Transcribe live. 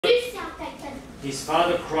His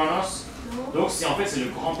father Cronos. Donc c'est en fait c'est le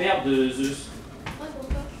grand-père de Zeus. Ouais,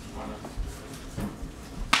 pourquoi? Voilà.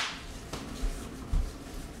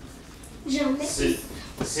 J'ai un mec qui...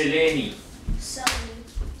 Sélénie.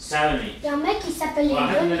 Saloni. Il y a un mec qui s'appelle Bon,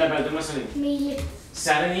 arrête de donner Elon, la balle, donne-moi Saloni. mais il est...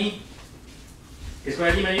 Saloni. Qu'est-ce qu'on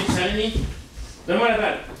a dit Manu? Saloni. Donne-moi la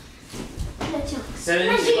balle. Là, tiens. Saloni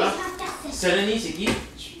Moi, c'est j'ai quoi? l'interception. Saloni c'est qui?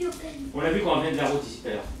 Je suis open. On l'a vu quand on vient de la route ici tout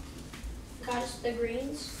à l'heure. Guys, the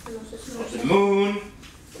Greens. Non, c'est ce que The moon.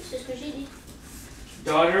 c'est ce que j'ai dit.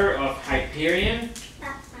 Daughter of Hyperion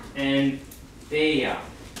and Theia,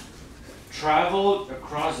 traveled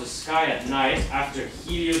across the sky at night after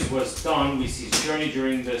Helios was done with his journey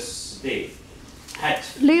during the day. Had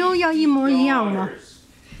 ，Leo 要一模一样吗？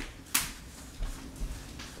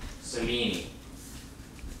 Selene.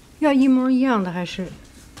 要一模一样的还是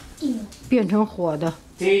一模变成火的？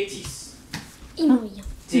 Thetis. 一模一样。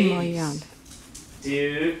一模一样的。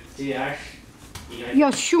 T-H.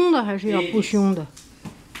 要凶的还是要不凶的？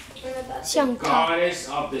 像他。 Goddess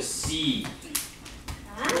of the sea.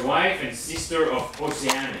 Wife and sister of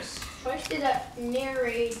Oceanus. Je crois que c'était la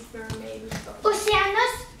narrate mermaid.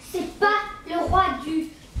 Océanos, c'est pas le roi du...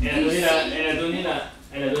 Elle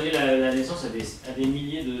a donné la naissance à des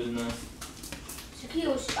milliers de nymphes. C'est qui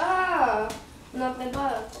aussi? Ah! On n'a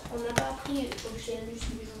pas appris Oceanus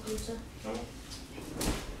ou des gens comme ça.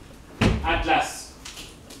 Atlas.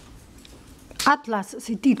 Atlas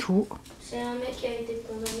是地图， C'est un mec qui a été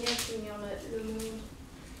condamné à finir le monde.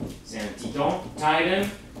 C'est un titan, Titan,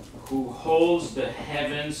 who holds the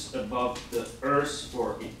heavens above the earth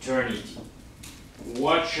for eternity.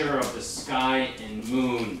 Watcher of the sky and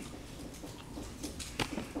moon.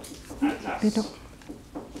 别动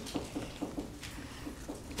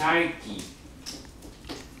Atlas. Tyche.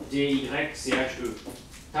 D-Y-C-H-E.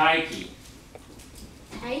 Tyche.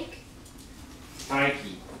 Tyke?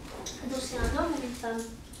 Tyche. Donc c'est un homme ou une femme?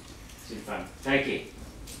 C'est une femme. Tyche.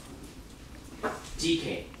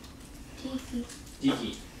 Tyche. Tiki.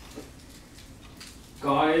 Tyche.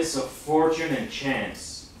 Goddess of fortune and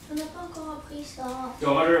chance. On n'a pas encore appris ça.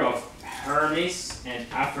 Daughter of Hermes and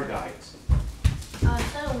Aphrodite. Ah,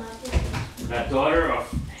 ça, on a appris. La daughter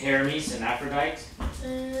of Hermes and Aphrodite.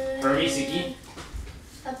 Hermes, c'est qui?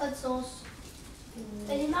 Ça n'a pas de sens.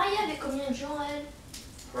 Elle est mariée avec combien de gens, elle?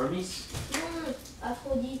 Hermes? Non,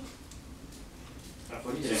 Aphrodite.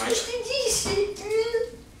 Aphrodite, C'est elle est ce que mariée. je t'ai dit, c'est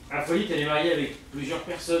une. Aphrodite, elle est mariée avec plusieurs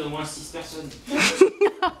personnes, au moins 6 personnes. C'est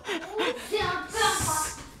un peu un...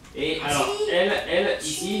 Et alors, elle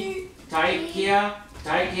ici, Tychea,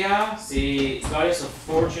 c'est goddess of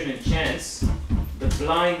fortune and chance, the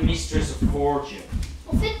blind mistress of fortune.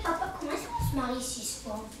 En fait, papa, comment est-ce qu'on se marie 6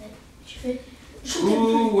 fois, en fait? Tu fais...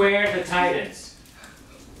 Who were the Titans?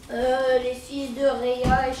 Les fils de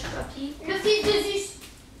Rhea et je sais pas qui. Le fils de Zeus.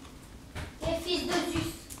 Les fils de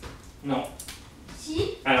Zeus. Non.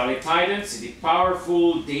 Si. Alors les Titans, c'est des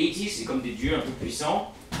powerful deities, c'est comme des dieux un peu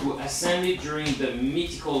puissants, who ascended during the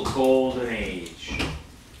mythical golden age.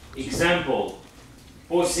 Example,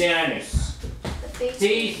 Oceanus,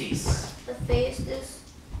 Tethys, Hephaestus.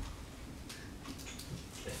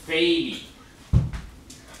 Phoebe,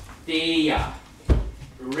 Theia,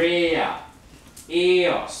 Rhea,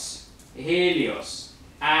 Eos, Helios,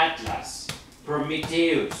 Atlas,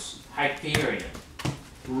 Prometheus, Hyperion,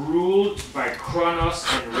 ruled by Cronos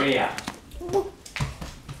and Rhea.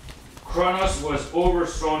 Cronos was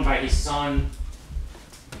overthrown by his son.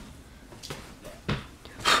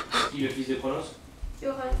 Qui est le fils de Cronos?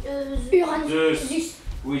 Uranus. Zeus, Zeus.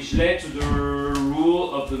 which led to the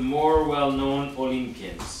rule of the more well-known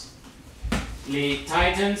Olympians. Les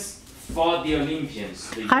Titans fought the Olympians,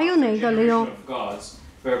 the 还有哪 younger 个 generation Leo？ of gods,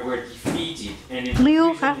 but were defeated and Leo，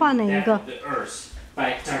 imprisoned 还画 in 哪 the 一 depth 个？ of the earth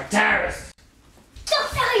by Tartarus.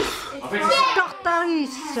 Tartarus. En fait, c'est ça. Tartarus，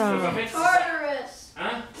 En fait, c'est ça. Tartarus.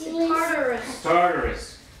 Hein? C'est Tartarus.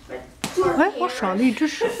 Tartarus. 哎，我少了一只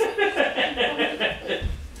手。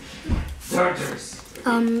 Tartarus.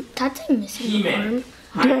 他在里面是个 He-Man.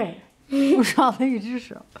 对，我少了一只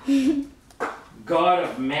手。 God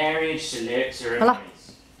of marriage ceremonies. Voilà.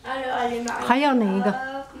 Alors, elle est mariée. 还要哪一个？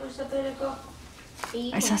 Comment elle s'appelle encore?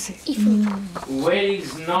 哎，ça c'est。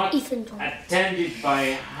 Weddings not 1分钟。 attended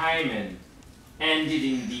by Hymen ended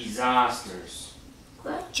in disasters.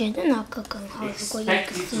 觉得哪个更好？如果一个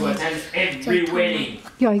Expected to attend every wedding.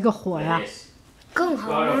 要一个火呀， Yes. 更好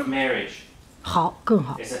God 吗 of？marriage. 好，更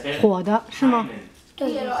好 Elle。s'appelle 火的是吗？ Hymen. 对，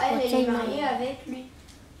 Oui, alors 我 elle, elle 在 est 那 mariée 里。 avec lui.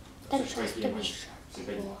 但是 C'est pas qui est 对 marié. 比 C'est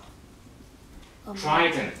pas qui. 我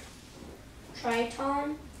Triton.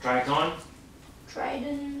 Triton. Triton.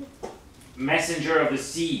 Trident. Messenger of the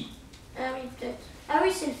sea. Ah oui, peut-être. Ah oui,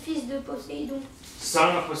 c'est le fils de Poséidon.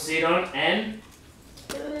 Son of Poseidon and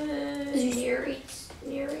Nerite.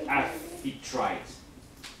 Amphitrite.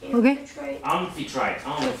 OK Amphitrite.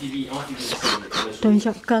 Amphibie, c'est 等一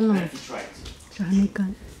下，干了吗？ Amphitrite. 这还没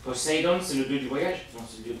干。 Poseidon, c'est le dieu du voyage? Non,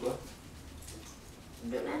 c'est le dieu de quoi?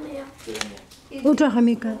 De la mer. De la mer. 哦，这还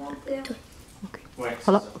没干。 Ouais, c'est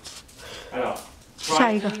好了 ça. Alors,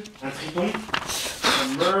 下一个 Triton, un triton, un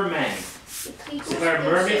merman. Le triton, C'est pas un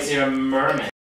mermaid, c'est un merman.